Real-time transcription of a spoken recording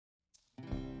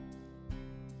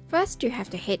First, you have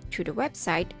to head to the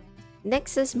website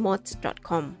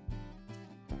nexusmods.com.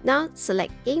 Now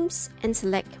select Games and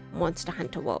select Monster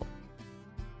Hunter World.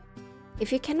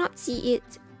 If you cannot see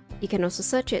it, you can also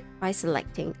search it by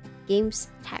selecting Games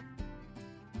tab,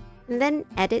 and then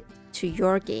add it to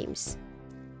your games.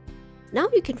 Now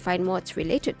you can find mods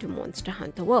related to Monster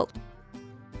Hunter World.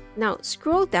 Now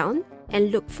scroll down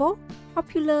and look for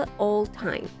Popular All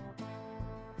Time,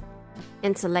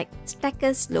 and select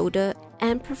Stackers Loader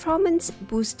and Performance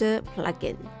Booster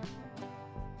plugin.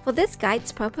 For this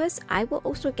guide's purpose, I will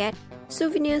also get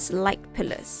Souvenirs Light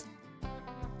Pillars.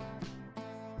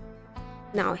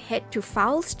 Now head to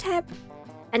Files tab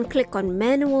and click on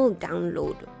Manual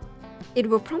Download. It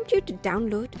will prompt you to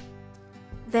download,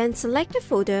 then select a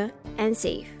folder and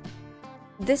save.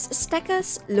 This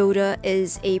Stackers Loader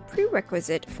is a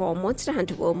prerequisite for Monster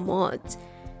Hunter World mods.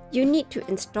 You need to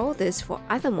install this for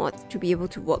other mods to be able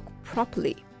to work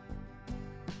properly.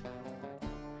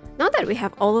 Now that we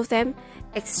have all of them,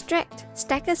 extract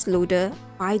Stackers Loader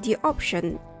by the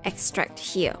option Extract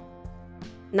here.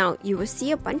 Now you will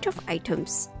see a bunch of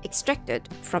items extracted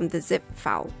from the zip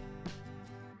file.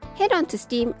 Head on to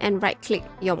Steam and right-click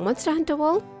your Monster Hunter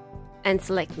World and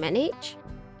select Manage,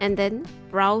 and then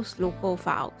Browse Local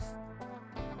Files.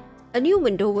 A new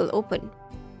window will open.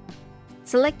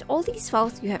 Select all these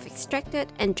files you have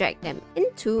extracted and drag them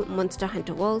into Monster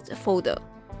Hunter World's folder.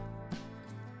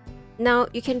 Now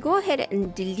you can go ahead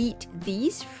and delete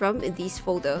these from this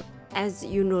folder as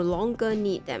you no longer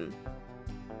need them.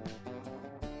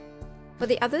 For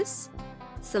the others,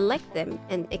 select them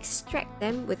and extract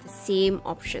them with the same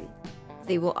option.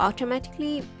 They will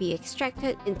automatically be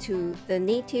extracted into the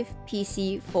native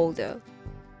PC folder.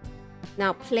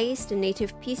 Now place the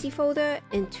native PC folder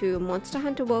into Monster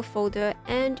Hunter World folder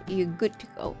and you're good to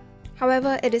go.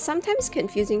 However, it is sometimes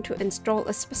confusing to install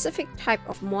a specific type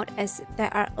of mod as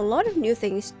there are a lot of new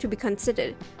things to be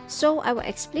considered, so I will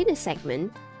explain a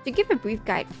segment to give a brief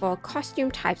guide for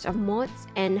costume types of mods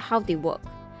and how they work,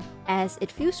 as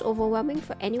it feels overwhelming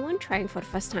for anyone trying for the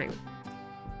first time.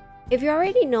 If you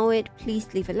already know it,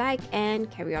 please leave a like and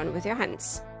carry on with your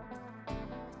hunts.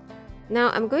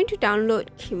 Now I'm going to download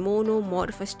Kimono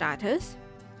mod for starters.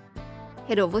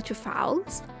 Head over to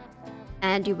Files,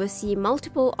 and you will see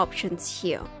multiple options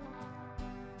here.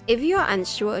 If you are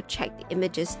unsure, check the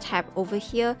Images tab over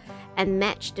here and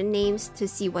match the names to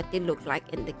see what they look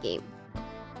like in the game.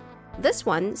 This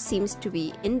one seems to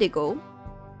be Indigo,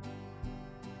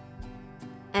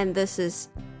 and this is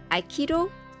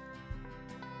Aikido,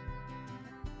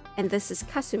 and this is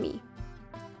Kasumi.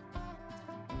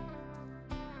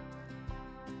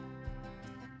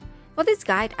 For this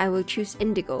guide, I will choose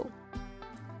Indigo.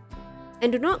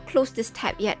 And do not close this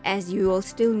tab yet as you will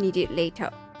still need it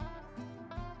later.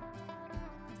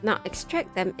 Now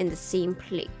extract them in the same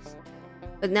place.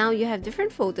 But now you have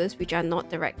different folders which are not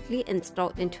directly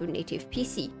installed into native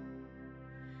PC.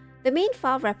 The main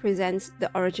file represents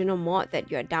the original mod that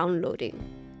you are downloading.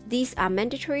 These are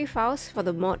mandatory files for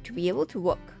the mod to be able to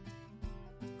work.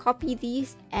 Copy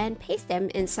these and paste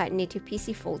them inside native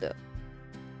PC folder.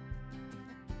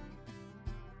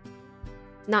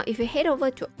 Now if you head over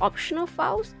to optional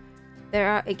files, there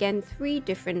are again 3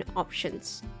 different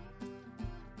options.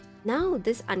 Now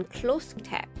this unclosed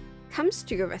tab comes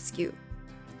to your rescue.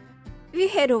 If you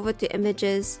head over to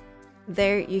Images,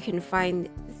 there you can find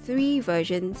 3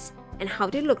 versions and how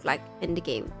they look like in the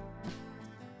game.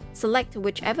 Select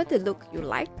whichever the look you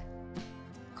like,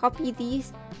 copy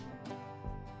these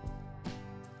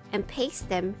and paste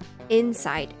them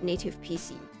inside native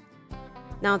PC.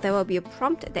 Now there will be a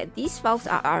prompt that these files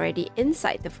are already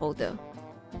inside the folder.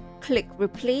 Click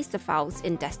Replace the files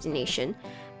in Destination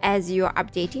as you are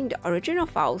updating the original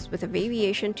files with a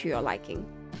variation to your liking.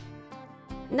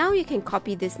 Now you can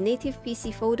copy this native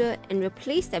PC folder and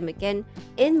replace them again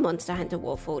in Monster Hunter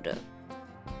World folder.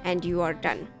 And you are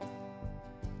done.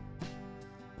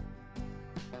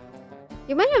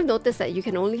 You might have noticed that you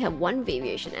can only have one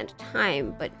variation at a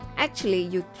time, but actually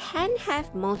you can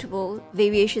have multiple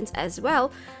variations as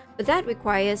well, but that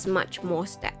requires much more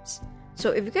steps. So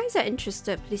if you guys are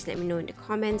interested, please let me know in the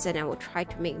comments and I will try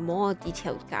to make more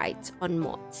detailed guides on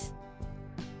mods.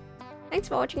 Thanks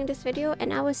for watching this video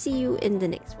and I will see you in the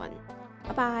next one.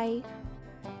 Bye bye!